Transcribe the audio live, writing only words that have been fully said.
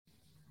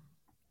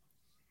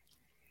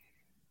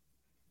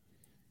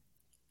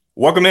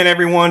Welcome in,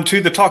 everyone, to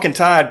the Talkin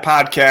Tide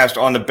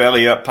podcast on the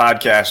Belly Up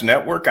Podcast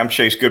Network. I'm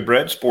Chase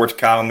Goodbread, sports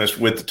columnist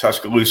with the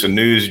Tuscaloosa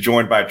News,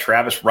 joined by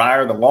Travis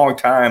Reier, the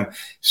longtime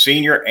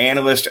senior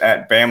analyst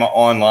at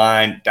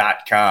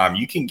BamaOnline.com.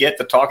 You can get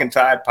the Talkin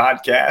Tide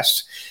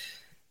podcast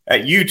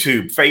at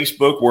YouTube,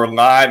 Facebook. We're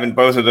live in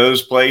both of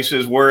those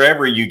places,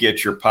 wherever you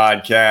get your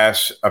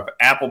podcasts,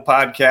 Apple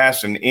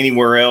Podcasts, and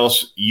anywhere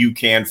else you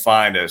can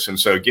find us. And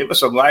so give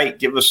us a like,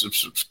 give us a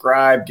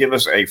subscribe, give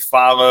us a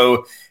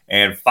follow,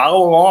 and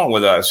follow along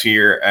with us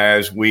here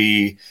as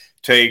we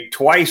take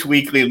twice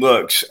weekly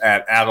looks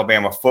at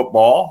Alabama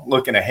football,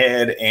 looking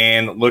ahead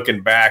and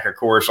looking back, of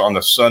course, on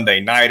the Sunday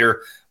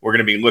nighter. We're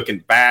going to be looking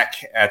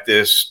back at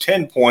this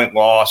 10-point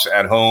loss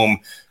at home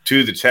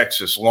to the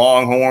Texas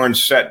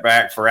Longhorns.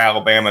 Setback for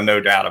Alabama, no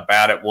doubt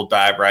about it. We'll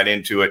dive right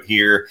into it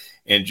here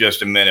in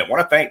just a minute. I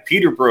want to thank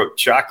Peterbrook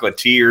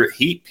Chocolatier,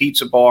 Heat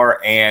Pizza Bar,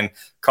 and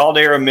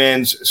Caldera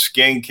Men's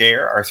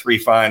Skincare, our three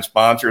fine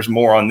sponsors.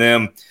 More on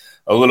them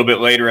a little bit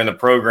later in the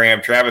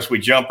program. Travis, we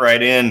jump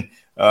right in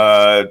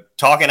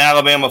talking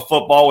Alabama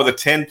football with a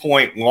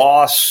 10-point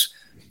loss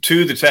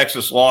to the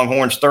Texas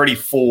Longhorns,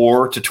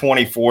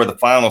 34-24, the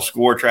final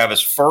score.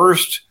 Travis,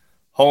 first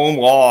home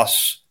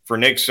loss for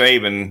Nick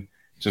Saban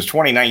since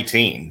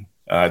 2019,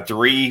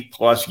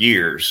 3+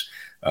 years.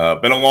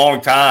 Been a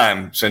long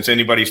time since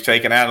anybody's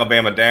taken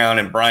Alabama down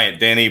in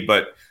Bryant-Denny,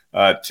 but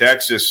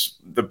Texas,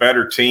 the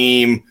better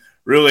team,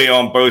 really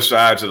on both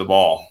sides of the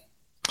ball.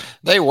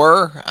 They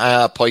were.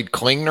 Played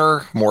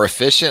cleaner, more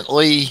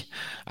efficiently.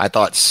 I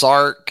thought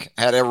Sark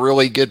had a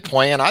really good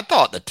plan. I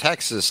thought the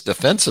Texas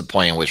defensive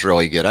plan was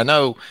really good. I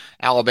know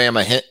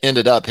Alabama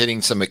ended up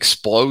hitting some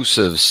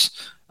explosives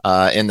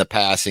in the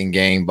passing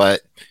game,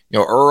 but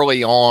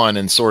early on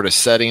and sort of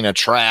setting a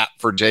trap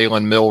for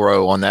Jalen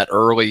Milroe on that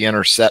early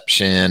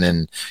interception,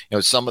 and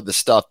some of the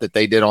stuff that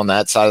they did on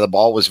that side of the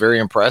ball was very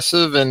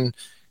impressive. And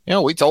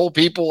we told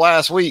people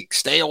last week,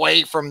 stay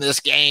away from this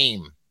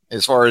game.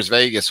 As far as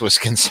Vegas was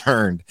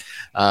concerned,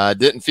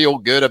 didn't feel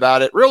good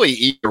about it really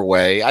either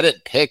way. I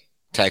didn't pick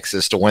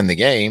Texas to win the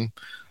game,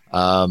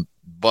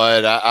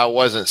 but I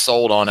wasn't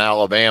sold on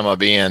Alabama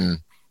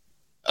being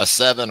a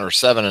 7 or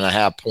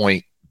 7.5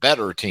 point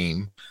better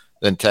team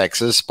than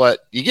Texas. But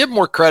you give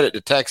more credit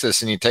to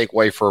Texas and you take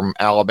away from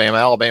Alabama.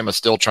 Alabama's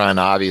still trying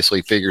to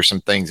obviously figure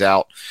some things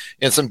out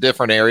in some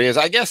different areas.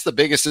 I guess the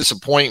biggest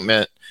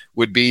disappointment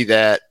would be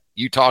that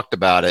you talked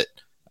about it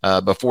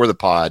before the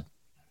pod.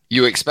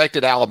 You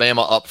expected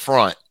Alabama up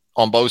front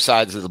on both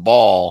sides of the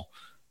ball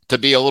to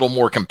be a little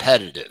more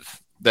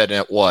competitive than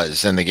it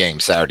was in the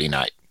game Saturday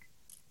night.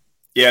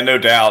 Yeah, no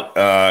doubt.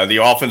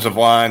 The offensive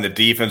line, the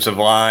defensive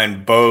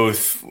line,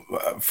 both,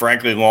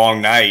 frankly,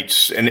 long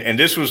nights. And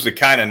this was the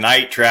kind of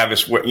night,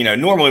 Travis, where,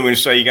 normally when you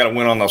say you got to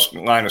win on the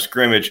line of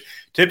scrimmage,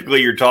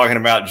 typically you're talking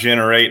about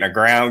generating a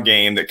ground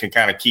game that can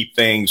kind of keep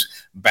things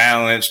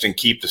balanced and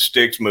keep the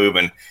sticks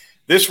moving.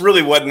 This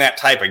really wasn't that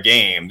type of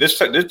game. This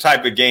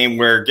type of game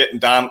where getting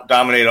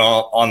dominated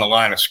on the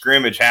line of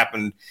scrimmage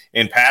happened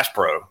in pass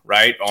pro,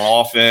 right?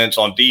 On offense,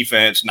 on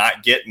defense,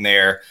 not getting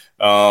there.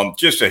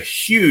 Just a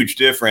huge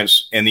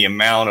difference in the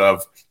amount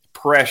of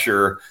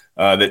pressure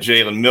that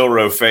Jalen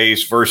Milroe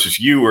faced versus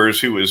Ewers,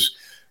 who was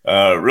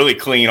really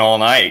clean all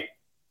night.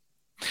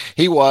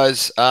 He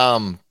was,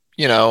 and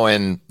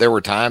there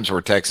were times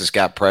where Texas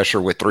got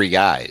pressure with three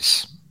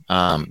guys.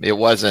 It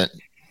wasn't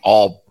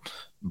all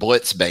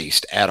blitz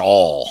based at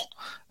all.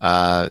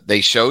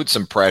 They showed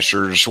some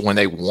pressures when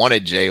they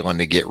wanted Jalen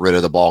to get rid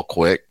of the ball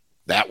quick.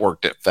 That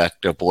worked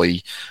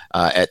effectively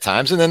at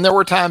times. And then there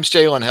were times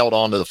Jalen held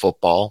on to the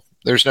football.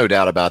 There's no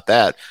doubt about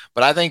that.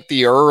 But I think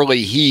the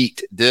early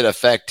heat did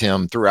affect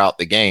him throughout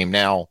the game.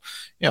 Now,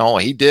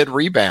 he did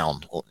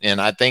rebound. And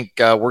I think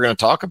we're going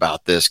to talk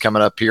about this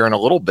coming up here in a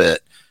little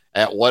bit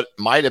at what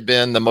might have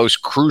been the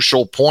most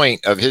crucial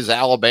point of his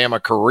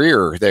Alabama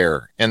career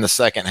there in the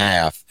second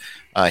half.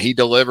 He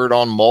delivered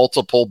on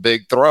multiple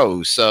big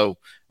throws. So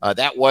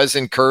that was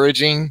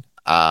encouraging.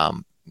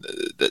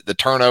 The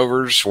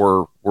turnovers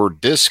were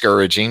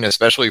discouraging,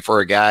 especially for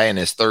a guy in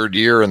his third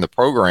year in the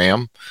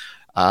program.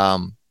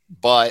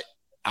 But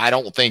I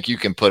don't think you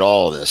can put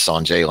all of this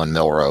on Jalen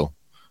Milroe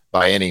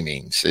by any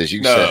means, as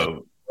you said.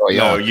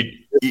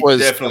 You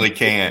definitely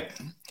can't.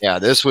 Yeah,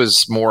 this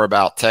was more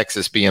about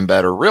Texas being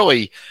better,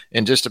 really,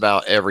 in just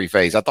about every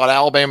phase. I thought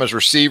Alabama's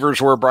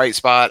receivers were a bright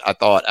spot. I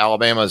thought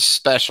Alabama's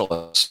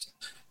specialists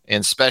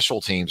and special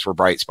teams were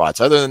bright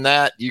spots. Other than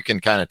that, you can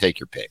kind of take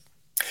your pick.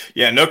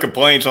 Yeah, no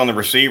complaints on the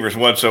receivers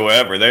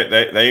whatsoever.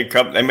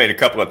 They made a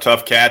couple of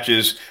tough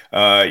catches.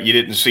 You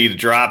didn't see the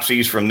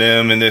dropsies from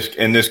them in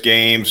this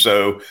game.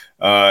 So,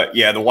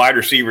 the wide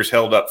receivers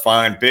held up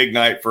fine. Big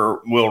night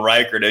for Will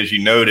Reichert, as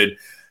you noted.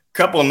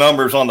 Couple of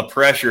numbers on the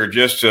pressure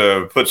just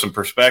to put some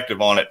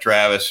perspective on it,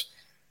 Travis.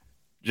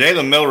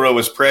 Jalen Milroe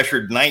was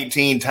pressured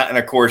 19 times. And,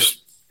 of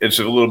course, it's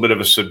a little bit of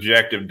a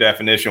subjective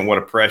definition of what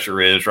a pressure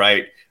is,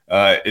 right?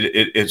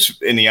 It's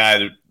in the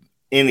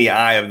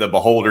eye of the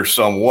beholder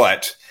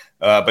somewhat.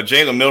 But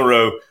Jalen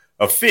Milroe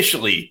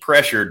officially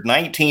pressured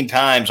 19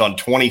 times on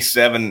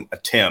 27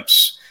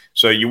 attempts.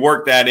 So you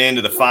work that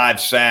into the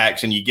 5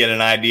 sacks, and you get an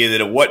idea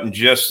that it wasn't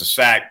just the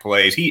sack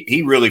plays.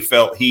 He really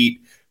felt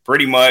heat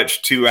pretty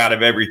much 2 out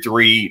of every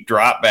 3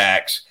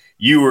 dropbacks.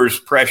 Ewers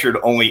pressured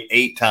only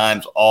 8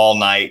 times all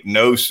night,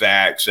 no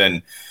sacks,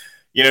 and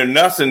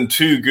nothing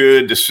too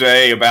good to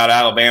say about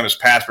Alabama's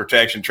pass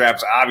protection.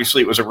 Travis,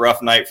 obviously it was a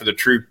rough night for the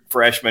true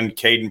freshman,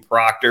 Caden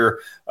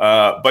Proctor.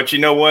 But you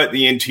know what?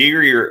 The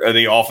interior of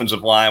the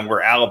offensive line,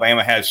 where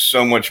Alabama has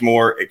so much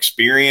more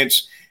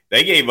experience,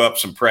 they gave up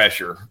some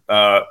pressure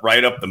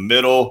right up the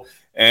middle.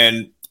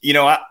 And,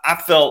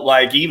 I felt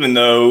like even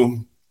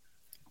though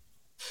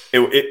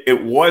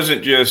it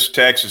wasn't just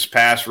Texas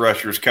pass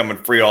rushers coming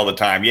free all the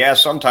time. Yeah,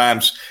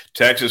 sometimes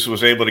Texas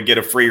was able to get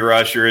a free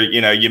rusher.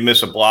 You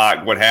miss a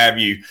block, what have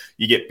you.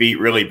 You get beat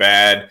really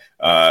bad.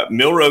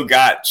 Milroe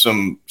got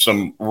some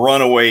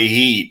runaway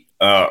heat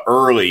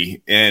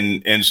early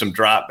in some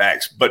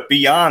dropbacks. But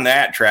beyond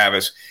that,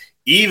 Travis,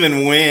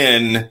 even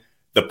when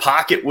the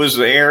pocket was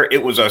there,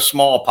 it was a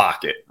small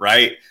pocket,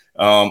 right?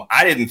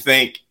 I didn't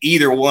think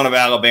either one of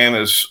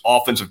Alabama's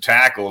offensive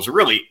tackles,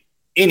 really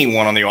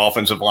anyone on the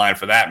offensive line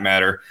for that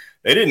matter,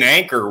 they didn't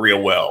anchor real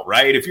well,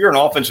 right? If you're an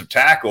offensive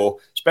tackle,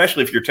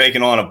 especially if you're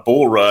taking on a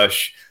bull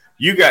rush,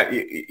 you got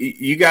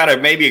to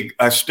maybe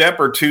a step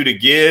or two to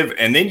give,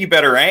 and then you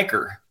better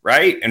anchor,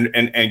 right?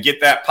 And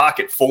get that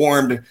pocket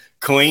formed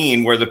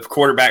clean where the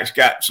quarterback's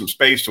got some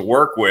space to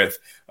work with.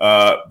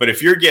 But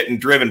if you're getting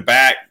driven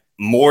back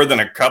more than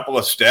a couple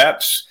of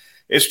steps,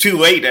 it's too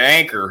late to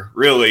anchor,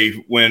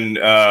 really, when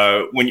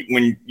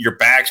your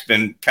back's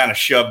been kind of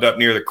shoved up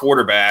near the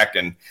quarterback.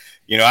 And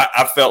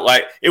I felt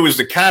like it was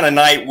the kind of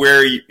night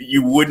where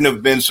you wouldn't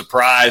have been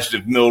surprised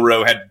if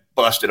Milroe had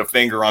busted a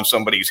finger on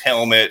somebody's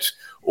helmet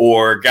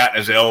or gotten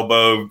his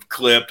elbow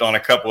clipped on a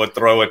couple of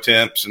throw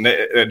attempts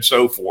and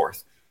so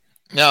forth.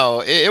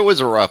 No, it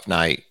was a rough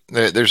night.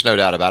 There's no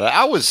doubt about it.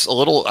 I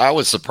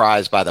was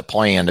surprised by the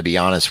plan, to be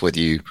honest with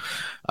you.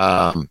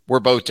 We're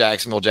both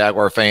Jacksonville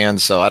Jaguar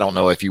fans, so I don't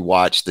know if you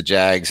watched the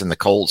Jags and the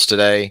Colts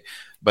today,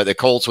 but the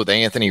Colts with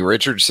Anthony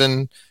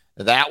Richardson,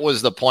 that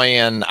was the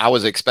plan I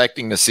was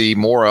expecting to see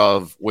more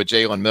of with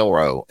Jalen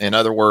Milroe. In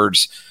other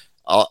words,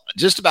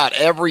 just about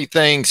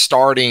everything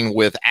starting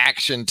with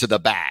action to the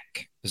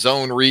back,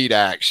 zone read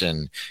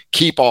action,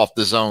 keep off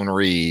the zone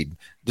read,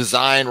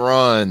 design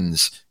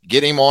runs,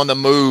 get him on the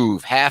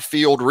move, half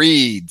field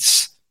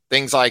reads,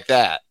 things like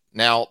that.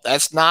 Now,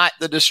 that's not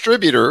the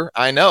distributor,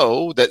 I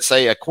know, that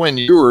say a Quinn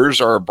Ewers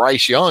or a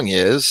Bryce Young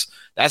is.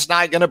 That's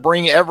not going to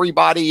bring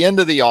everybody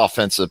into the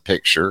offensive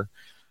picture.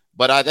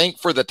 But I think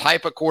for the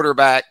type of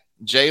quarterback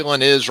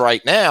Jalen is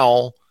right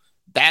now,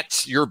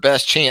 that's your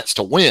best chance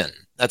to win.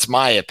 That's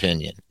my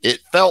opinion.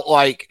 It felt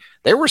like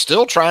they were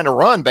still trying to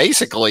run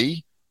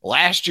basically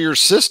last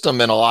year's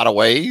system in a lot of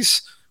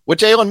ways with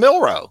Jalen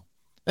Milroe.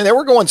 And they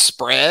were going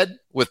spread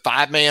with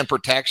 5-man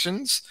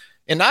protections.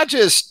 And not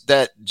just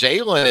that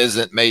Jalen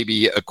isn't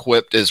maybe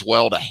equipped as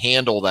well to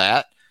handle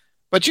that,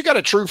 but you got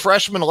a true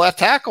freshman left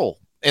tackle.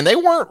 And they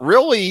weren't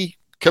really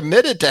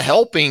committed to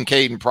helping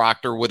Caden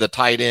Proctor with a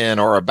tight end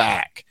or a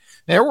back.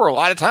 There were a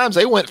lot of times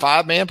they went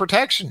 5-man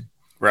protection.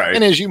 Right.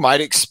 And as you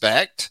might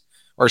expect,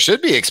 or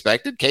should be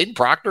expected, Caden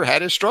Proctor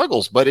had his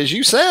struggles. But as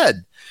you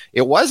said,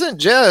 it wasn't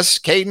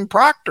just Caden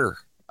Proctor.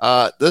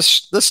 The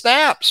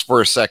snaps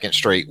for a second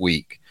straight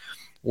week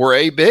were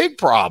a big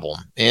problem.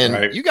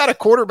 And you got a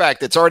quarterback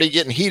that's already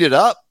getting heated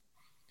up,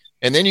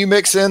 and then you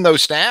mix in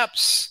those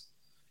snaps,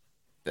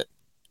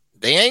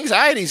 the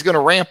anxiety is going to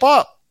ramp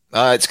up.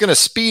 It's going to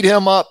speed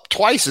him up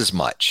twice as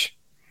much.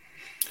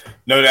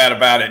 No doubt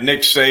about it. Nick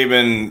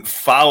Saban,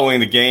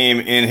 following the game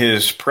in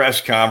his press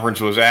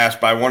conference, was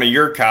asked by one of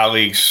your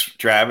colleagues,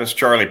 Travis,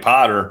 Charlie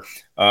Potter,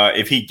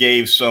 if he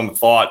gave some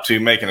thought to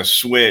making a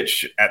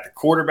switch at the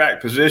quarterback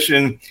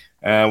position.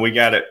 We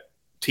got it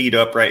teed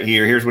up right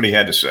here. Here's what he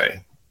had to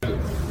say.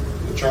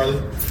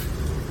 Charlie?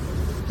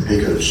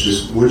 Hey, Coach,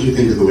 just what did you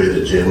think of the way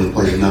that Jalen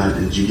played tonight?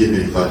 And did you give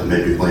any thought to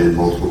maybe playing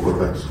multiple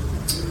quarterbacks?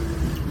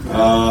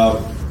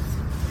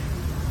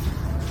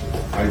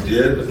 I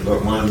did,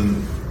 but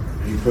when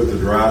he put the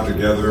drive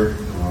together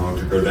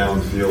to go down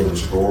the field and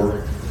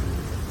score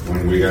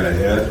when we got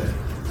ahead,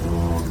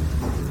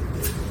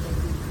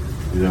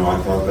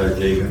 I thought that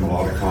gave him a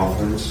lot of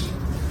confidence.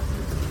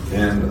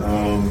 And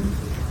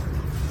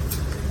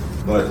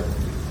but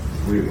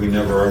we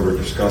never ever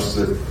discussed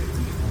it.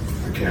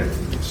 I can't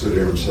sit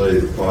here and say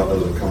the thought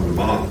doesn't come to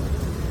mind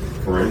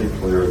for any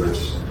player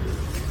that's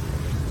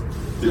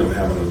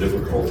having a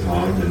difficult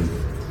time. And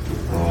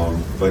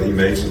but he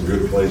made some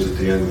good plays at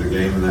the end of the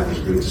game, and that was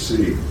good to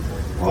see.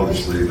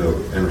 Obviously, the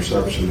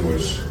interception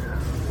was,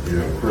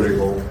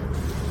 critical,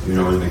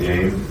 in the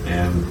game,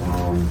 and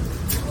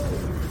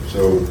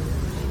so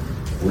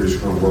we're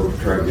just going to work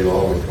to try to get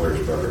all the players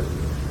better.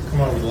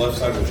 Come on the left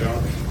side with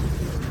Josh.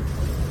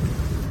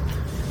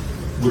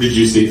 What did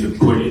you see from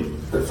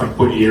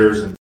Quinn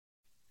Ewers?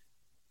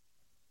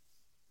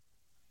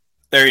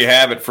 There you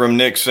have it from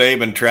Nick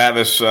Saban,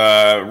 Travis,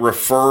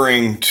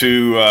 referring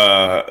to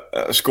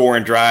a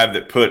scoring drive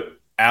that put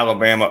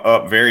Alabama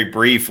up very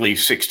briefly,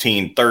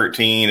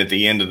 16-13 at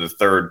the end of the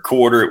third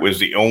quarter. It was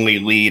the only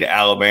lead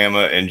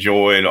Alabama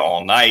enjoyed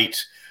all night.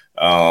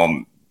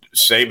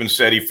 Saban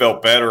said he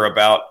felt better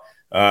about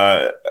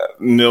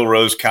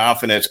Milroe's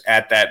confidence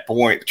at that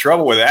point. The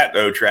trouble with that,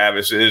 though,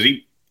 Travis, is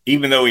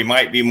even though he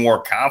might be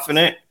more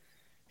confident,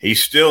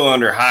 he's still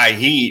under high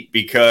heat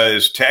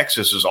because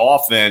Texas's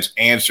offense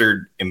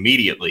answered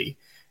immediately.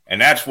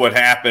 And that's what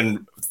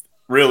happened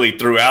really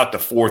throughout the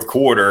fourth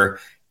quarter.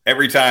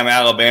 Every time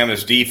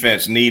Alabama's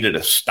defense needed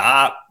a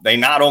stop, they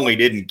not only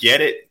didn't get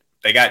it,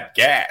 they got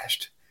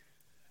gashed.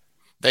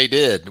 They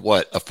did.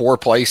 What, a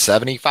 4-play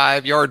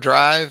 75-yard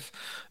drive,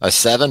 a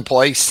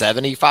 7-play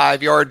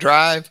 75-yard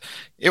drive?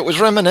 It was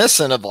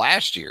reminiscent of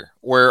last year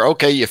where,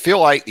 okay, you feel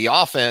like the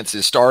offense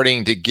is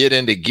starting to get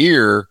into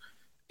gear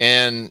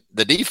and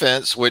the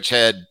defense, which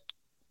had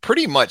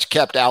pretty much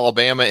kept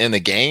Alabama in the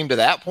game to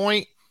that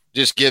point,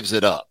 just gives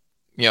it up.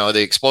 You know,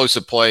 the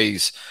explosive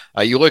plays,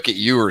 you look at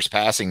Ewer's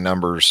passing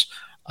numbers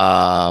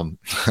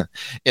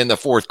in the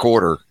fourth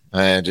quarter,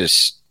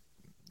 just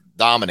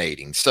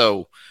dominating.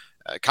 So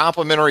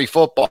complimentary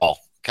football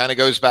kind of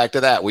goes back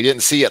to that. We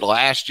didn't see it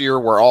last year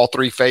where all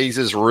three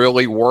phases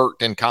really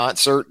worked in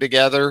concert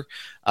together.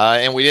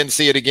 And we didn't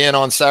see it again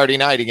on Saturday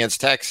night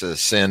against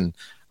Texas. And,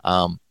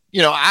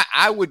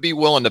 I would be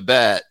willing to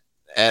bet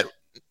at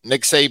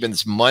Nick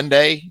Saban's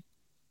Monday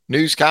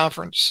news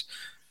conference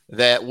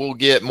that we'll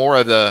get more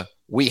of the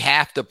we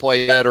have to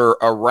play better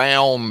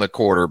around the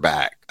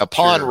quarterback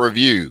upon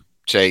review,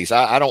 Chase.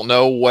 I don't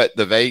know what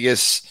the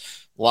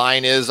Vegas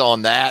line is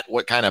on that,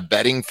 what kind of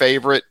betting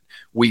favorite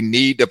we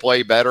need to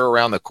play better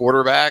around the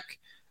quarterback.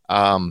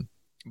 But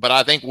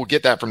I think we'll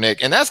get that from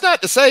Nick. And that's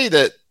not to say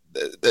that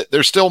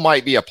there still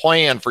might be a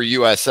plan for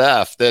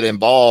USF that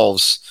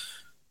involves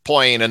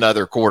playing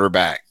another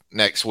quarterback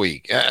next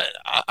week.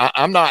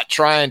 I'm not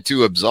trying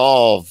to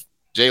absolve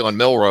Jalen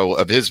Milroe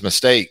of his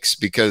mistakes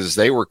because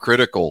they were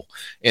critical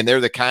and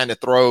they're the kind of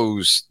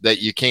throws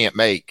that you can't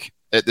make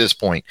at this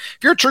point.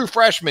 If you're a true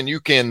freshman, you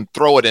can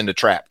throw it into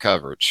trap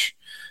coverage.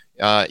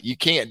 You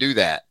can't do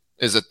that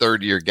as a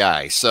third-year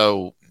guy.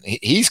 So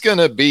he's going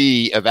to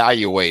be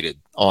evaluated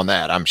on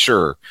that, I'm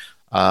sure.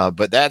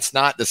 But that's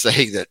not to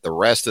say that the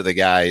rest of the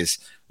guys,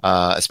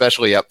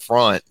 especially up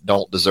front,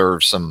 don't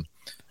deserve some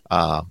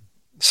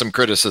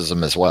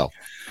criticism as well.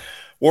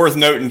 Worth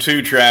noting,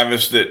 too,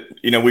 Travis, that,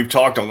 we've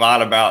talked a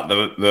lot about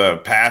the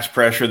pass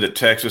pressure that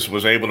Texas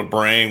was able to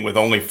bring with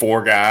only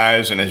 4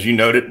 guys. And as you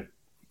noted,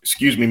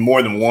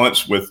 more than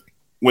once with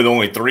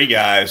only 3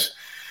 guys.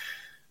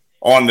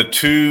 On the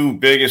 2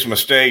 biggest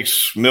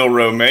mistakes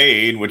Milroe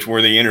made, which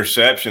were the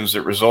interceptions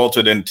that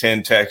resulted in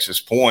 10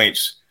 Texas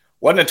points,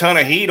 wasn't a ton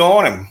of heat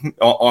on him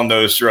on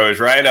those throws,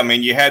 right? I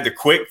mean, you had the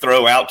quick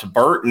throw out to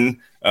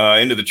Burton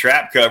into the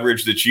trap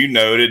coverage that you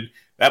noted.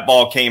 That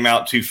ball came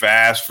out too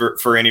fast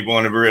for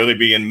anyone to really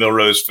be in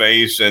Milroe's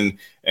face. And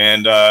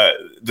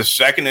the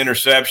second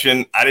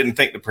interception, I didn't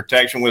think the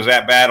protection was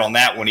that bad on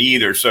that one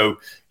either. So,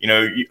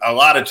 a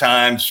lot of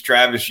times,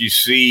 Travis, you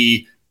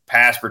see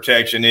pass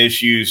protection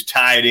issues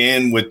tied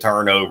in with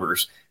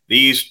turnovers.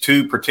 These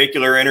 2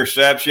 particular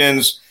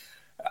interceptions,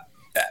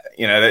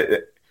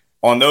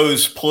 on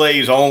those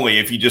plays only,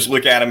 if you just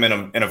look at them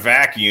in a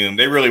vacuum,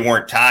 they really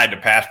weren't tied to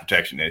pass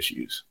protection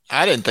issues.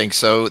 I didn't think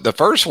so. The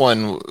first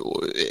one,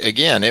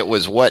 again, it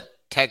was what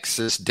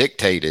Texas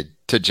dictated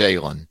to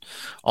Jalen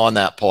on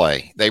that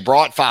play. They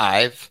brought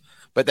 5,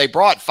 but they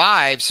brought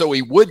 5 so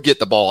he would get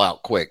the ball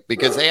out quick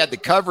because they had the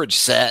coverage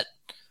set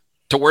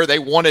to where they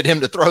wanted him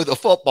to throw the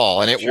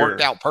football, and it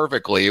worked out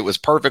perfectly. It was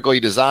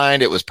perfectly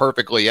designed. It was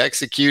perfectly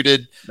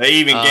executed. They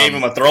even gave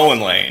him a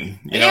throwing lane.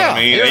 You know what I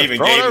mean? They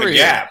even gave him a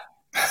gap.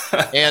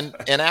 And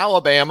in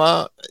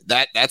Alabama,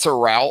 that's a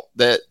route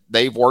that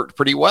they've worked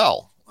pretty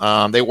well.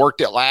 They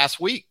worked it last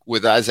week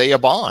with Isaiah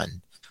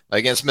Bond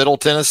against Middle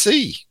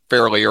Tennessee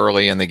fairly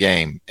early in the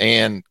game,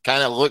 and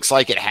kind of looks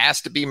like it has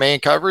to be man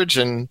coverage,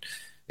 and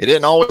it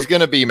isn't always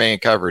going to be man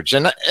coverage.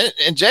 And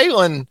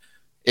Jalen,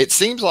 it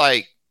seems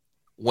like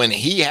when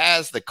he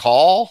has the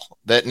call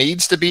that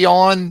needs to be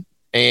on,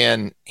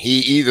 and he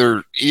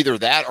either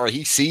that or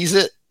he sees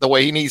it the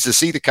way he needs to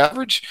see the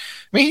coverage.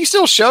 I mean, he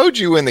still showed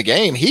you in the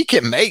game he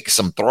can make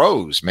some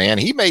throws, man.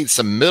 He made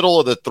some middle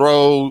of the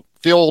throw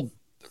field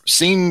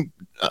seam,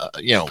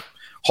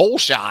 hole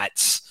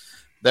shots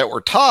that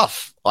were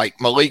tough, like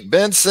Malik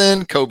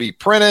Benson, Kobe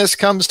Prentice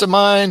comes to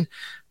mind.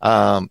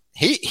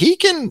 He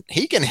can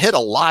hit a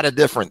lot of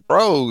different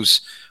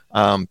throws.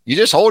 You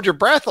just hold your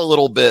breath a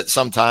little bit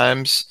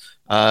sometimes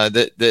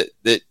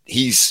that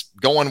he's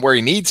going where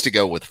he needs to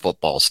go with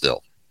football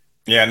still.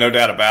 Yeah, no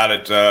doubt about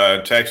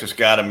it. Texas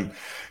got him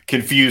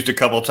confused a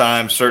couple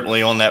times,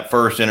 certainly on that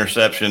first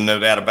interception, no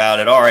doubt about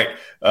it. All right,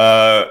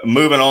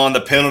 moving on, the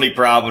penalty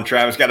problem.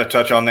 Travis got to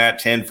touch on that,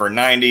 10 for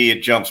 90.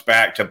 It jumps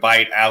back to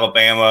bite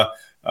Alabama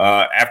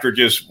after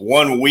just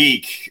 1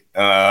 week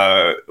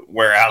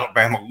where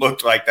Alabama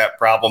looked like that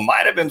problem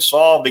might have been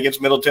solved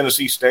against Middle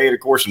Tennessee State. Of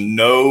course,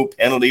 no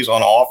penalties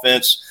on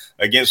offense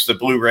against the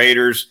Blue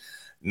Raiders.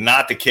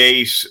 Not the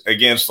case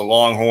against the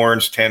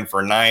Longhorns, 10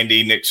 for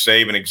 90. Nick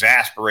Saban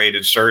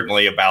exasperated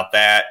certainly about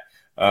that.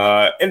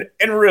 And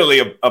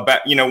really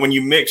about, when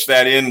you mix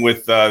that in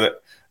with the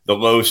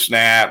low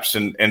snaps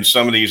and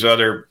some of these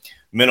other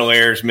mental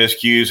errors,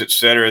 miscues, et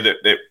cetera,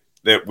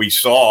 that we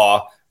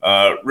saw,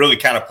 really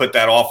kind of put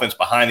that offense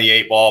behind the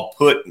eight ball,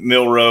 put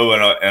Milroe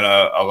in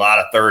a lot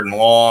of third and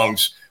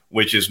longs,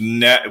 which is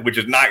not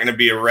going to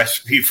be a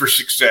recipe for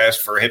success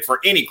for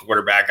any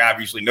quarterback.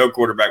 Obviously, no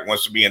quarterback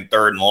wants to be in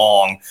third and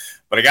long,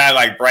 but a guy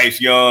like Bryce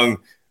Young,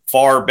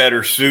 far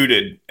better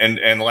suited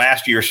and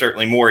last year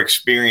certainly more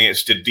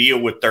experienced to deal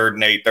with 3rd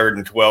and 8, 3rd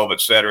and 12,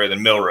 et cetera,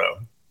 than Milroe.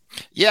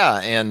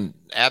 Yeah, and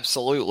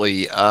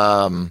absolutely.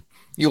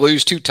 You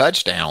lose 2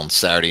 touchdowns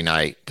Saturday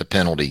night to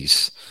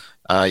penalties.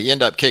 You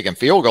end up kicking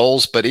field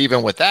goals, but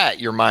even with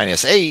that, you're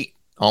 -8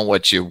 on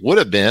what you would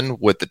have been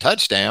with the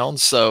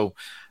touchdowns. So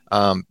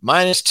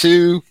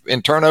 -2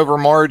 in turnover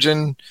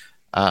margin.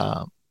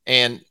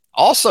 And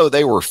also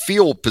they were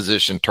field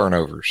position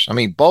turnovers. I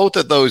mean, both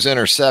of those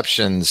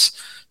interceptions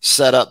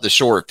set up the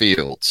short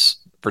fields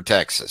for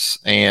Texas.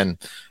 And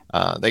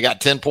they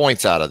got 10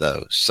 points out of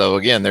those. So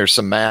again, there's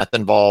some math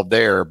involved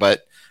there,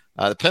 but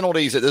the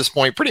penalties at this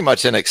point, pretty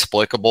much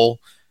inexplicable.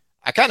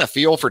 I kind of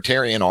feel for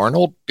Terrion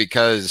Arnold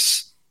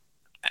because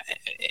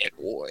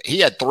he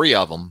had 3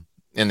 of them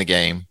in the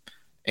game,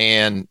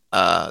 and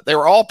they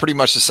were all pretty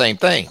much the same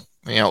thing,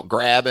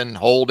 grabbing,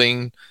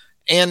 holding,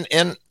 and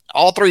in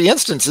all 3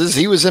 instances,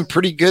 he was in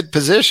pretty good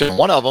position.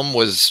 One of them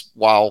was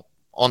while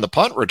on the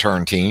punt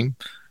return team,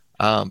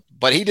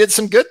 but he did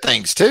some good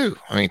things too.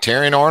 I mean,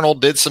 Terrion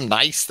Arnold did some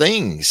nice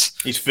things.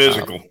 He's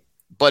physical.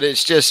 But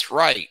it's just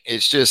right.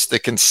 It's just the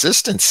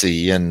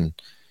consistency and,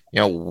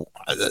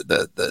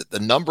 the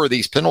number of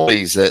these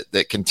penalties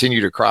that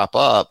continue to crop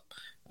up.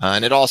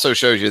 And it also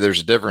shows you there's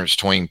a difference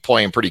between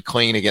playing pretty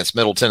clean against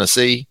Middle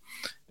Tennessee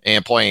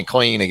and playing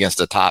clean against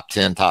a top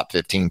 10, top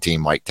 15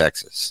 team like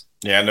Texas.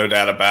 Yeah, no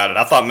doubt about it.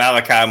 I thought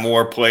Malachi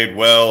Moore played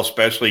well,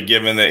 especially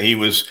given that he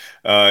was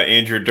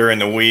injured during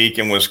the week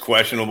and was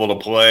questionable to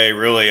play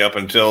really up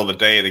until the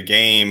day of the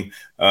game.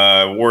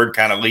 Word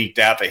kind of leaked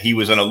out that he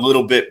was in a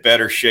little bit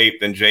better shape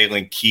than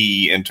Jalen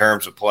Key in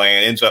terms of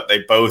playing. They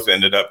both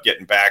ended up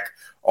getting back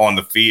on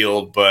the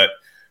field, but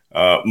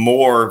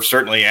Moore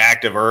certainly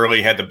active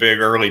early, had the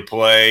big early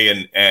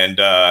play, and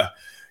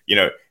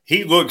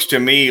he looks to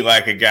me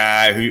like a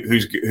guy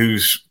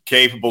who's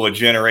capable of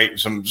generating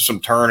some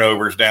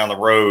turnovers down the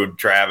road,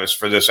 Travis,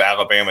 for this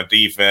Alabama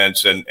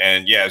defense. And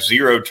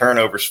 0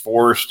 turnovers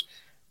forced.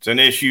 It's an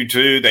issue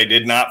too. They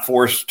did not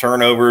force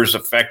turnovers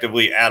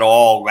effectively at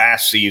all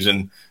last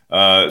season.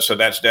 So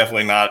that's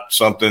definitely not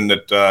something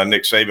that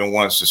Nick Saban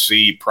wants to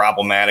see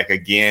problematic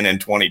again in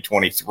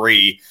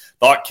 2023.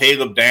 Thought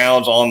Caleb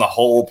Downs on the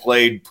whole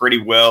played pretty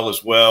well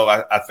as well.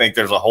 I think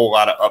there's a whole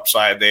lot of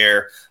upside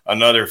there.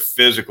 Another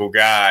physical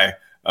guy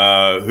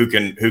who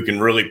can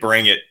really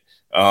bring it,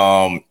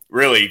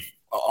 really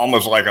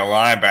almost like a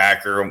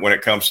linebacker when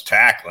it comes to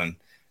tackling.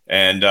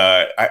 And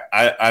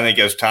I think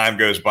as time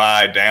goes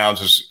by,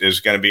 Downs is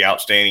going to be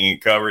outstanding in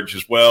coverage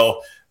as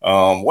well.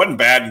 Wasn't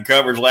bad in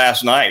coverage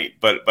last night,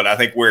 but I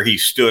think where he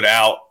stood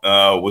out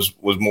was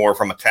more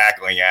from a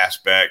tackling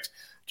aspect.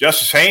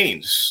 Justice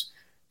Haynes.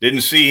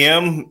 Didn't see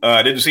him.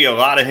 Didn't see a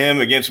lot of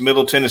him against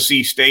Middle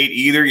Tennessee State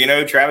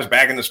either. Travis,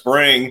 back in the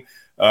spring,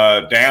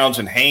 Downs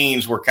and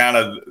Haynes were kind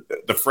of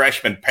the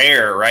freshman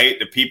pair, right?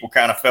 That people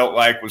kind of felt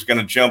like was going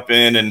to jump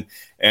in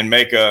and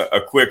make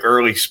a quick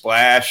early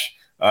splash.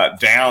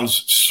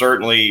 Downs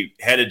certainly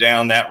headed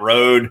down that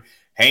road.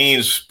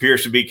 Haynes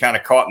appears to be kind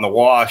of caught in the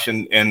wash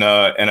in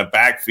a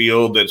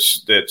backfield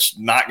that's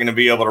not going to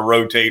be able to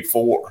rotate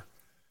 4.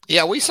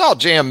 Yeah, we saw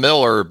Jam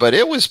Miller, but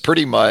it was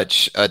pretty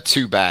much a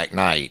 2-back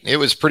night. It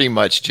was pretty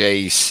much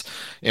Jace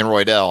and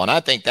Roydell, and I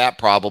think that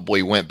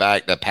probably went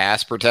back to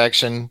pass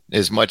protection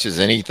as much as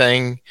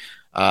anything,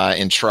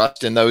 and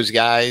trust in those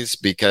guys,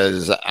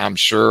 because I'm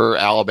sure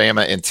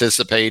Alabama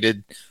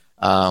anticipated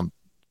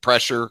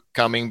pressure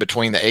coming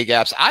between the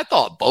A-gaps. I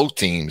thought both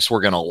teams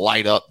were going to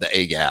light up the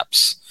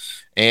A-gaps,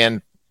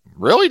 and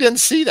really didn't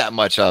see that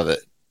much of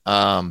it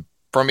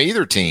from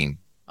either team.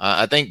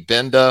 I think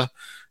Benda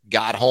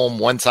got home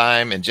one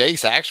time, and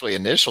Jace actually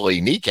initially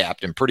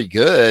kneecapped him pretty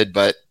good,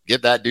 but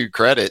give that dude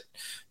credit.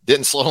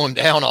 Didn't slow him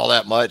down all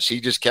that much.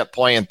 He just kept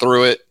playing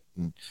through it.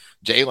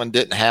 Jalen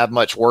didn't have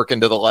much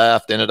working to the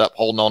left, ended up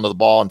holding on to the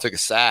ball and took a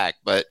sack.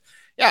 But,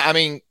 yeah, I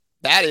mean,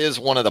 that is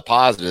one of the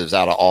positives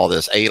out of all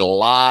this. A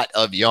lot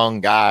of young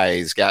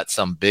guys got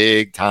some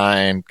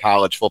big-time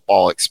college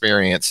football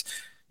experience,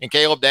 and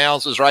Caleb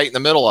Downs was right in the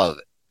middle of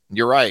it.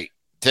 You're right.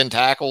 10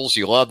 tackles.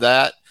 You love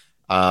that.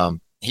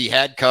 He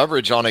had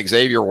coverage on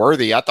Xavier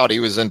Worthy. I thought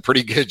he was in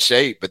pretty good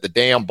shape, but the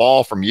damn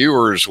ball from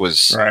Ewers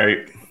was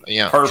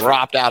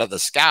dropped out of the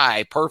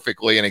sky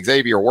perfectly, and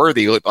Xavier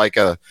Worthy looked like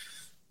a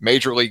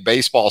Major League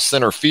Baseball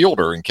center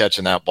fielder in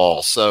catching that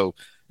ball. So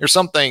there's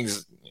some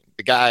things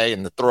the guy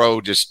and the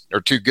throw just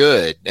are too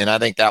good, and I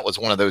think that was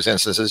one of those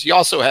instances. You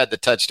also had the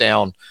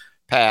touchdown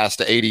pass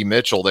to A.D.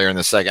 Mitchell there in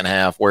the second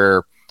half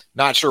where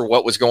not sure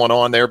what was going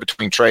on there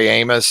between Trey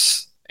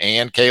Amos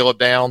and Caleb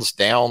Downs.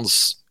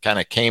 Downs kind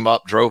of came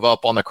up, drove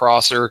up on the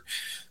crosser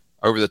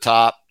over the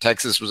top.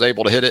 Texas was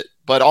able to hit it.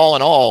 But all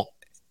in all,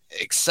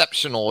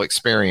 exceptional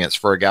experience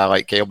for a guy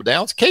like Caleb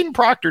Downs. Caden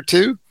Proctor,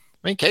 too.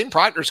 I mean, Caden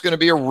Proctor is going to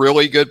be a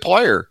really good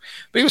player.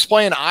 But he was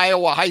playing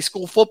Iowa high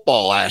school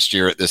football last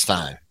year at this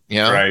time.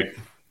 Right.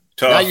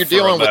 Tough now you're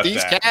dealing with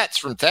these tackle. cats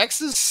from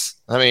Texas.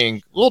 I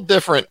mean, a little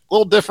different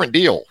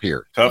deal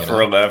here. Tough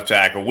for a left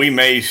tackle. We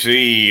may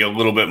see a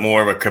little bit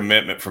more of a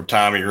commitment from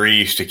Tommy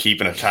Reese to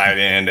keeping a tight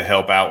end to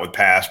help out with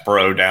pass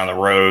pro down the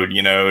road,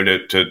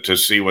 to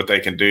see what they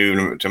can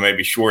do to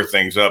maybe shore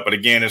things up. But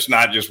again, it's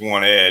not just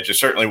one edge. It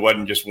certainly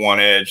wasn't just one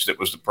edge that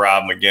was the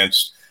problem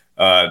against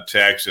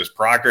Texas.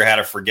 Proctor had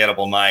a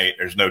forgettable night.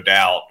 There's no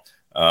doubt.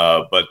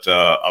 But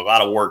a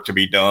lot of work to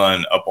be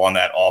done up on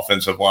that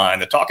offensive line.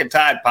 The Talkin'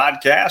 Tide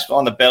podcast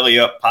on the Belly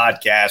Up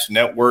Podcast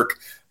Network.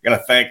 I'm going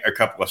to thank a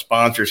couple of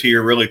sponsors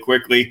here really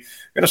quickly. I'm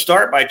going to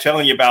start by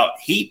telling you about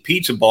Heat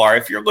Pizza Bar.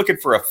 If you're looking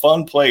for a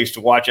fun place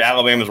to watch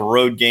Alabama's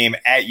road game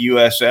at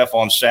USF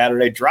on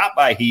Saturday, drop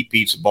by Heat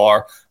Pizza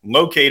Bar,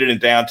 located in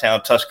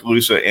downtown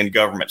Tuscaloosa in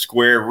Government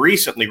Square.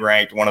 Recently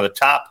ranked one of the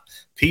top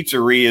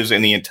pizzerias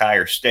in the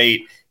entire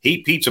state.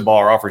 Heat Pizza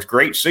Bar offers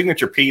great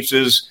signature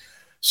pizzas,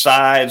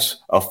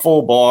 sides, a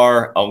full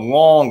bar, a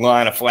long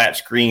line of flat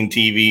screen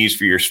TVs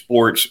for your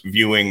sports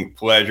viewing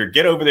pleasure.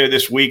 Get over there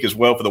this week as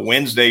well for the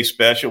Wednesday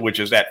special, which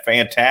is that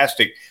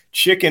fantastic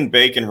chicken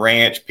bacon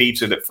ranch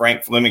pizza that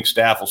Frank Fleming's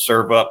staff will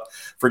serve up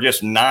for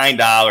just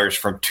 $9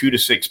 from 2 to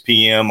 6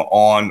 p.m.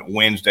 on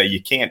Wednesday. You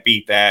can't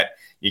beat that.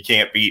 You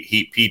can't beat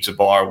Heat Pizza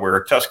Bar,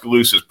 where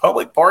Tuscaloosa's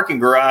public parking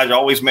garage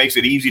always makes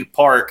it easy to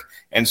park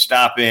and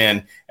stop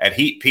in at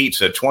Heat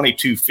Pizza,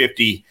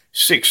 2250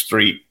 6th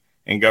Street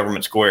in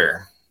Government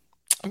Square.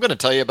 I'm going to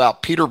tell you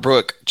about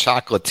Peterbrook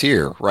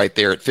Chocolatier right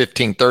there at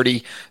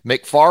 1530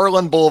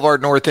 McFarland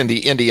Boulevard North in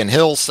the Indian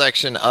Hills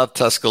section of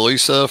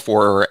Tuscaloosa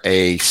for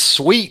a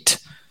sweet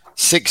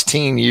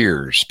 16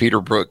 years.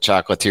 Peterbrook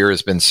Chocolatier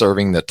has been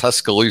serving the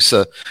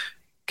Tuscaloosa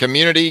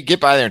community. Get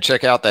by there and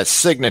check out that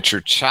signature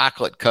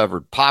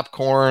chocolate-covered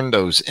popcorn,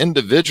 those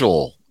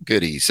individual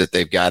goodies that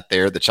they've got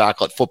there, the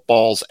chocolate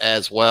footballs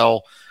as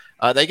well.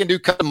 They can do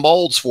custom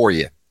molds for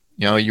you.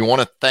 You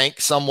want to thank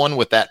someone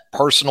with that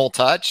personal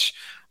touch.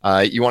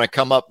 You want to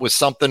come up with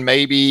something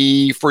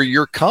maybe for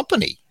your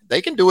company.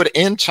 They can do it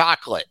in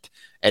chocolate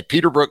at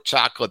Peterbrook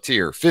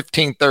Chocolatier,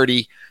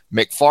 1530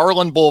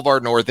 McFarland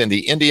Boulevard North in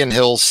the Indian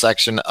Hills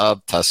section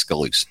of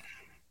Tuscaloosa.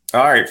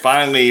 All right,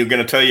 finally, we're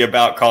going to tell you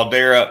about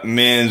Caldera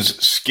Men's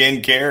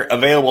Skincare,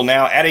 available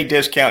now at a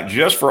discount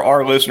just for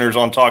our listeners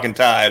on Talkin'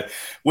 Tide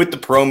with the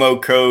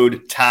promo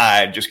code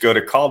TIDE. Just go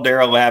to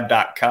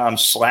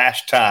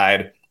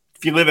calderalab.com/Tide.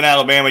 If you live in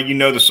Alabama, you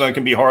know the sun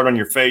can be hard on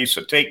your face,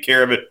 so take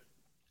care of it.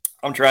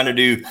 I'm trying to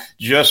do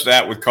just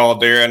that with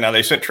Caldera. Now,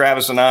 they sent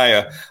Travis and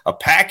I a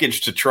package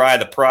to try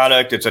the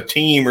product. It's a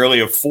team, really,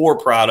 of 4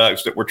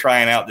 products that we're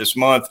trying out this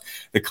month: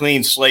 the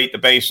Clean Slate, the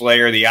Base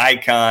Layer, the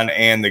Icon,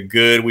 and the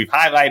Good. We've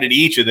highlighted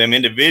each of them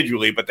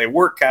individually, but they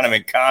work kind of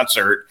in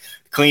concert.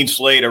 Clean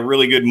Slate, a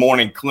really good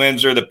morning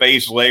cleanser. The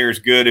Base Layer is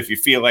good if you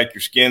feel like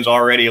your skin's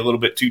already a little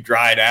bit too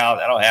dried out.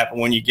 That'll happen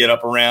when you get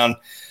up around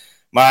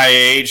my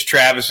age,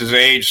 Travis's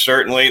age,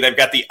 certainly. They've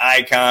got the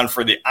Icon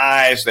for the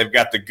eyes. They've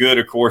got the Good,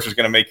 of course, is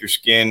going to make your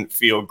skin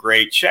feel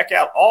great. Check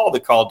out all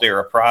the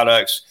Caldera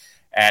products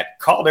at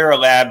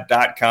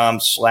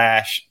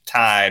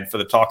calderalab.com/Tide for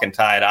the Talkin'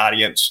 Tide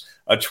audience.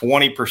 A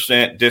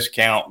 20%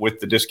 discount with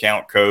the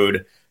discount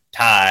code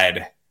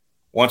TIDE.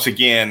 Once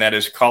again, that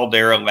is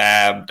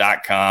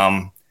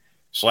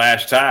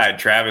calderalab.com/Tide.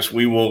 Travis,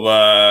 we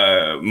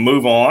will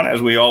move on,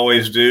 as we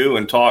always do,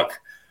 and talk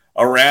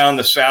around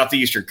the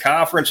Southeastern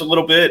Conference a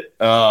little bit.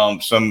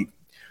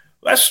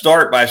 Let's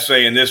start by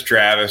saying this,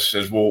 Travis,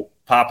 as we'll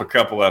pop a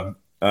couple of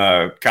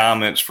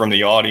comments from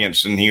the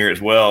audience in here as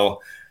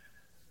well.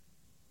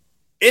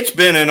 It's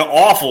been an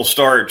awful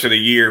start to the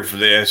year for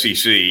the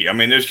SEC. I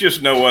mean, there's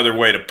just no other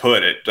way to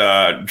put it.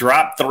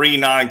 Dropped 3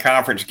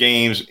 non-conference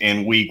games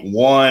in week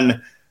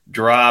 1,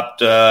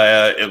 dropped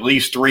at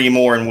least 3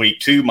 more in week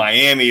 2.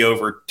 Miami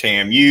over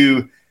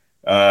TAMU.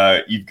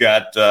 You've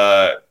got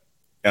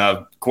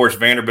of course,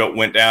 Vanderbilt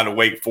went down to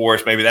Wake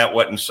Forest. Maybe that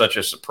wasn't such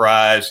a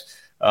surprise.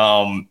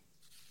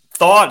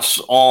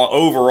 Thoughts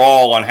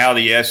overall on how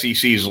the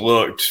SEC's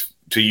looked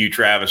to you,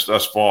 Travis,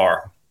 thus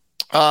far?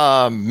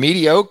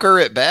 Mediocre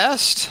at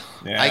best,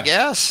 yeah. I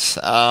guess.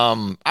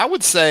 I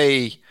would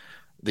say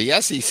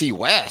the SEC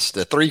West,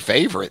 the 3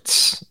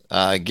 favorites,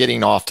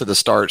 getting off to the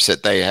starts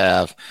that they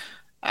have.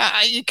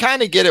 You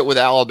kind of get it with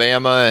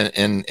Alabama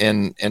and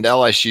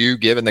LSU,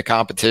 given the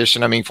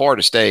competition. I mean,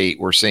 Florida State,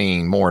 we're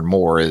seeing more and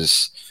more,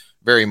 is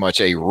very much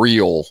a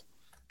real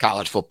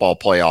college football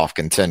playoff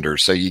contender.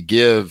 So you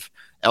give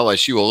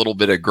LSU a little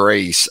bit of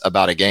grace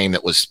about a game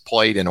that was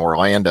played in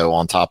Orlando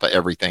on top of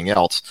everything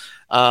else.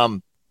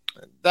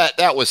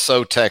 That was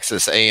so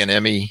Texas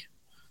A&M-y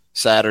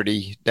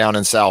Saturday down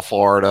in South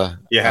Florida.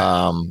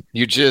 Yeah.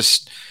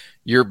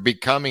 You're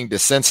becoming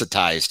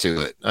desensitized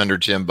to it under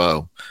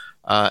Jimbo.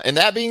 And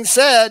that being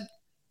said,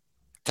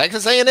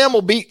 Texas A&M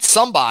will beat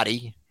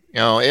somebody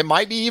It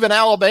might be even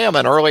Alabama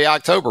in early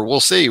October. We'll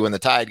see when the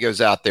Tide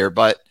goes out there.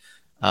 But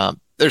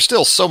there's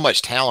still so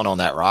much talent on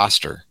that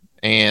roster.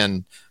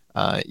 And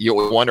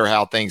you'll wonder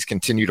how things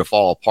continue to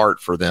fall apart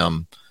for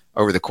them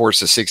over the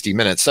course of 60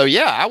 minutes. So,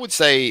 yeah, I would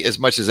say as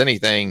much as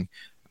anything,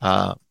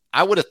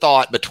 I would have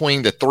thought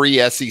between the three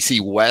SEC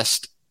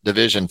West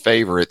division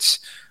favorites,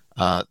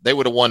 they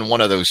would have won one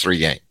of those three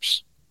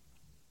games.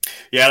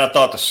 Yeah, I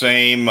thought the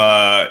same.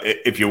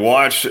 If you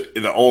watch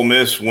the Ole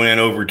Miss win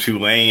over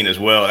Tulane as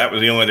well, that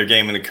was the only other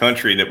game in the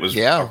country that was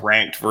a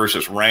ranked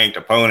versus ranked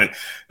opponent.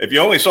 If you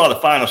only saw the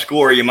final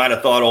score, you might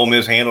have thought Ole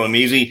Miss handled them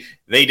easy.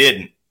 They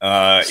didn't.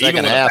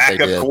 Even with a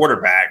backup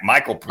quarterback,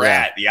 Michael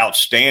Pratt, the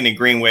outstanding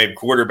Green Wave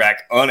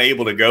quarterback,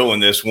 unable to go in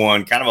this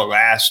one, kind of a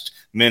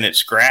last-minute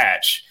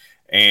scratch.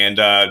 And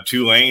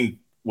Tulane,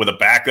 with a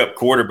backup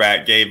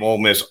quarterback, gave Ole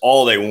Miss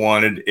all they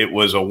wanted. It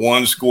was a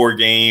one-score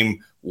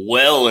game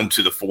well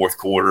into the fourth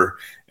quarter,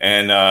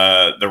 and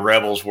the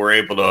Rebels were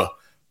able to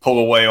pull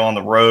away on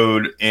the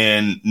road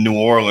in New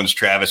Orleans,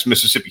 Travis.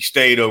 Mississippi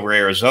State over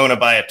Arizona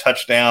by a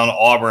touchdown.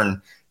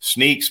 Auburn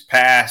sneaks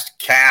past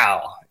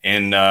Cal.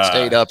 And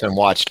stayed up and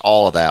watched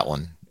all of that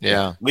one.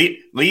 Yeah.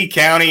 Lee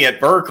County at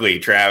Berkeley,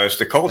 Travis,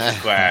 the culture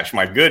clash.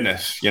 My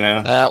goodness,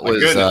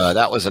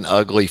 that was an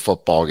ugly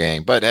football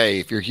game. But hey,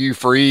 if you're Hugh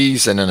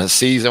Freeze and in a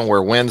season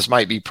where wins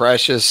might be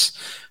precious,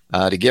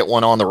 to get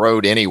one on the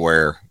road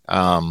anywhere,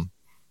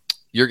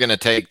 you're going to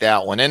take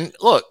that one. And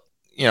look,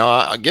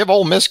 I give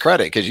Ole Miss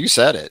credit because you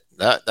said it.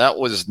 That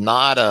was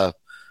not a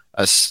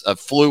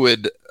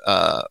fluid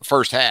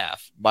first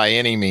half by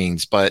any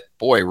means, but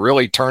boy,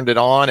 really turned it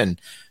on.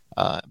 And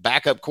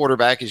backup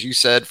quarterback, as you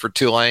said, for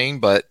Tulane,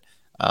 but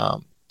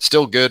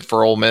still good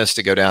for Ole Miss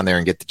to go down there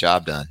and get the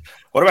job done.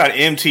 What about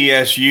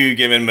MTSU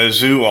giving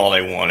Mizzou all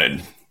they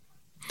wanted?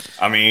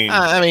 I mean,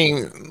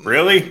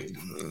 really?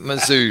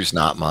 Mizzou's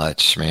not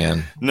much,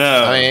 man.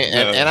 No.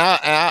 And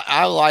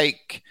I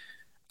like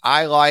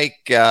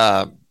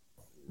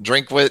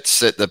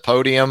Drinkwitz at the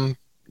podium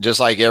just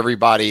like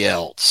everybody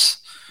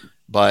else,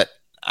 but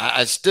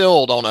I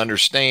still don't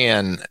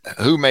understand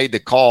who made the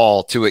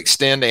call to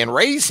extend and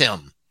raise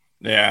him.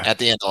 Yeah. At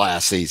the end of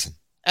last season,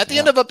 at the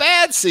end of a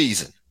bad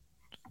season,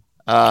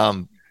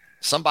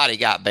 somebody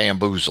got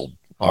bamboozled.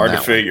 Hard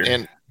to figure.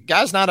 And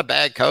guy's not a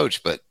bad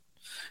coach, but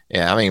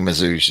yeah,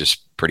 Mizzou's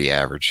just pretty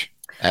average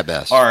at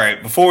best. All right.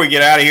 Before we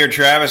get out of here,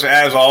 Travis,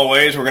 as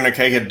always, we're going to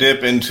take a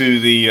dip into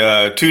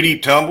the Two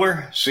Deep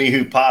Tumbler, see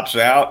who pops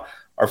out.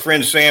 Our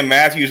friend Sam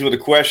Matthews with a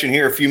question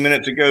here a few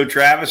minutes ago.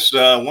 Travis,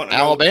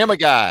 Alabama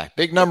guy,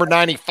 big number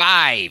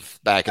 95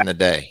 back in the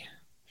day.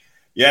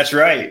 Yeah, that's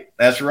right.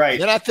 That's right.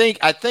 Then I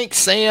think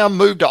Sam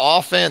moved to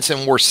offense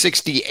and wore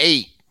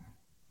 68.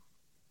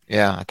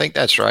 Yeah, I think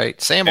that's right.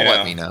 Sam will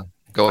let me know.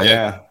 Go ahead.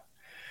 Yeah.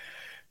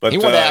 But he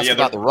wanted to ask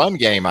about the run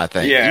game, I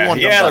think. Yeah,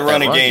 the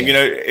running game.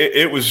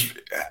 It was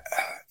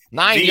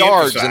 9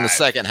 yards in the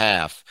second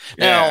half.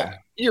 Now,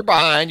 you're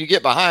behind. You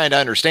get behind, I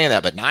understand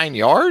that. But 9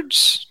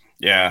 yards?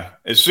 Yeah.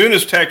 As soon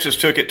as Texas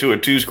took it to a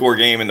two-score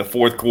game in the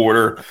fourth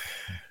quarter,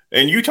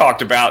 and you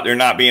talked about there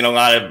not being a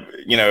lot of,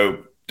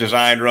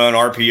 designed run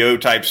RPO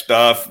type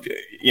stuff,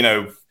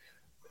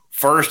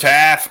 first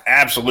half,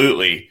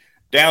 absolutely.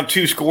 Down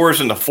 2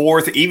 scores in the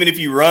fourth. Even if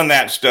you run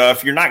that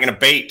stuff, you're not going to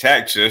bait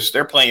Texas.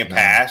 They're playing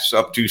pass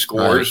up 2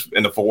 scores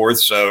in the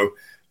fourth. So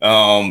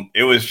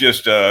it was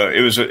just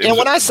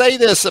when I say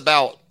this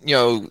about,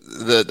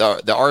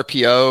 the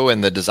RPO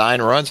and the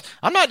design runs,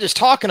 I'm not just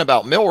talking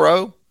about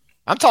Milroe.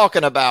 I'm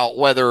talking about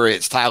whether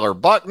it's Tyler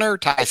Buckner,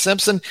 Ty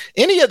Simpson,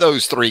 any of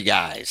those three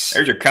guys.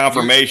 There's your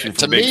confirmation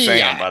from Big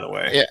Sam, by the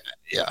way.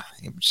 Yeah.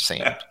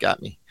 Sam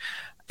got me.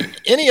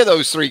 Any of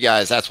those three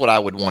guys, that's what I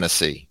would want to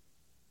see.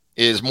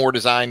 Is more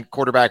designed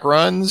quarterback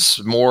runs,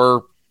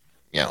 more,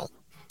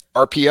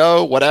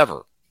 RPO,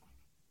 whatever.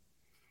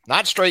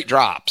 Not straight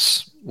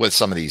drops with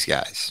some of these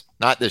guys.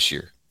 Not this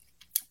year.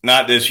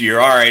 Not this year.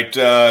 All right.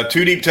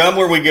 Two Deep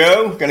Tumbler we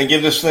go. Going to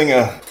give this thing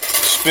a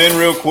spin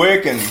real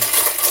quick and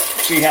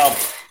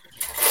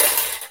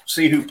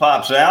see who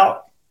pops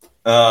out.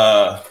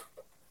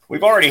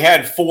 We've already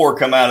had 4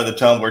 come out of the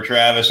tumbler,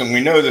 Travis, and we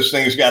know this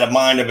thing's got a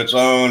mind of its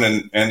own.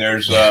 And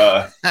there's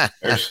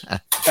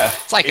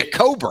it's like a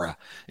cobra.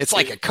 It's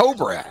like a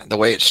cobra the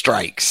way it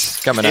strikes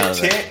coming out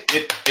of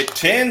it. It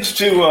tends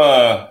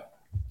to.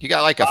 You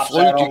got like a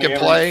flute you can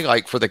play,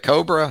 like for the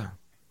cobra.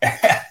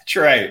 That's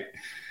right.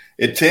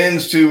 It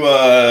tends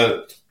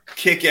to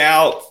kick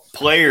out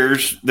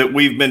players that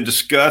we've been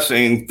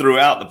discussing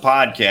throughout the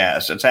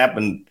podcast. It's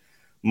happened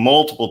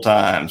multiple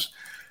times.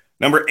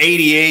 Number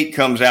 88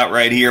 comes out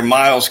right here.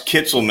 Miles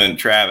Kitzelman,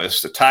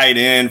 Travis, the tight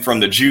end from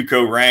the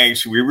JUCO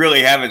ranks. We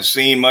really haven't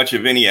seen much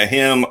of any of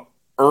him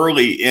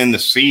early in the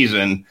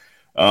season.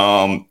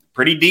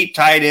 Pretty deep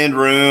tight end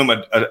room,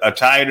 a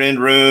tight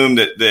end room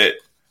that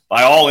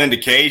by all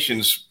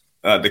indications,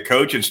 the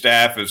coaching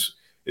staff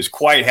is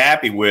quite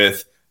happy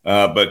with.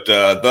 But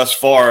thus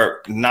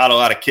far, not a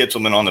lot of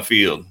Kitzelman on the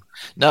field.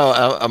 No,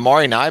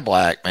 Amari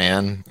Nyblack,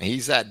 man,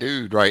 he's that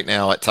dude right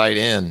now at tight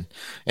end,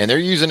 and they're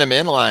using him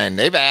in line.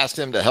 They've asked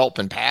him to help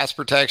in pass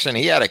protection.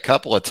 He had a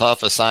couple of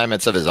tough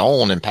assignments of his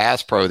own in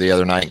pass pro the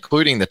other night,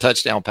 including the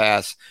touchdown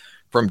pass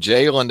from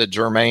Jalen to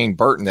Jermaine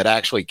Burton that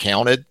actually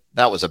counted.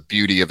 That was a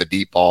beauty of a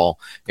deep ball,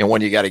 and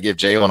one you got to give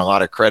Jalen a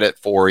lot of credit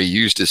for. He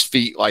used his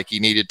feet like he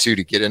needed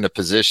to get into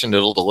position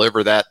to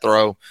deliver that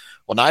throw.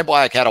 Well,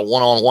 Nyblack had a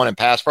one-on-one in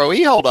pass pro.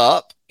 He held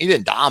up. He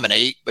didn't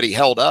dominate, but he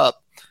held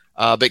up.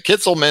 But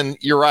Kitzelman,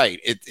 you're right.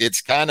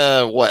 It's kind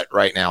of what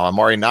right now?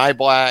 Amari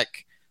Nyblack,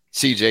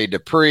 CJ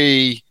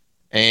Dupree,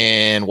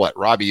 and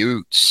Robbie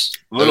Oots.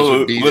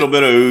 Little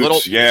bit of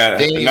Oots, yeah.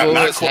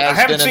 I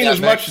haven't seen as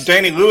much as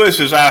Danny Lewis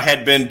as I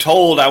had been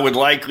told I would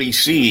likely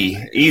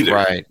see either.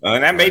 Right.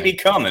 And that may be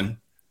coming.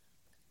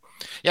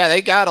 Yeah,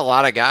 they got a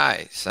lot of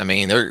guys. I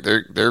mean, they're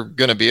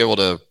going to be able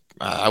to,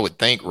 I would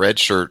think,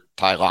 redshirt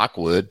Ty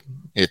Lockwood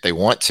if they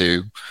want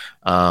to.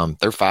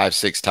 They're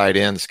 5'6" tight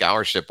end,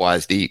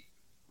 scholarship-wise deep.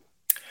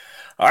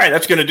 All right,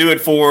 that's going to do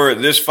it for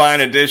this fine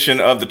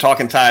edition of the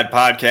Talkin' Tide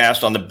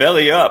podcast on the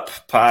Belly Up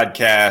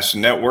Podcast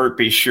Network.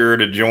 Be sure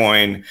to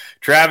join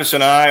Travis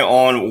and I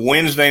on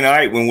Wednesday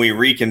night when we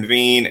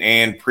reconvene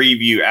and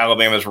preview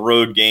Alabama's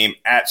road game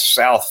at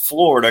South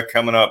Florida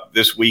coming up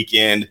this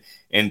weekend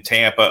in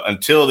Tampa.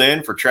 Until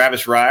then, for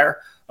Travis Reier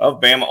of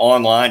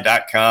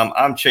BamaOnline.com,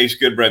 I'm Chase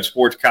Goodbread,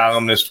 sports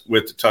columnist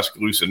with the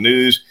Tuscaloosa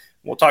News.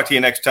 We'll talk to you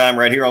next time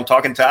right here on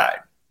Talkin' Tide.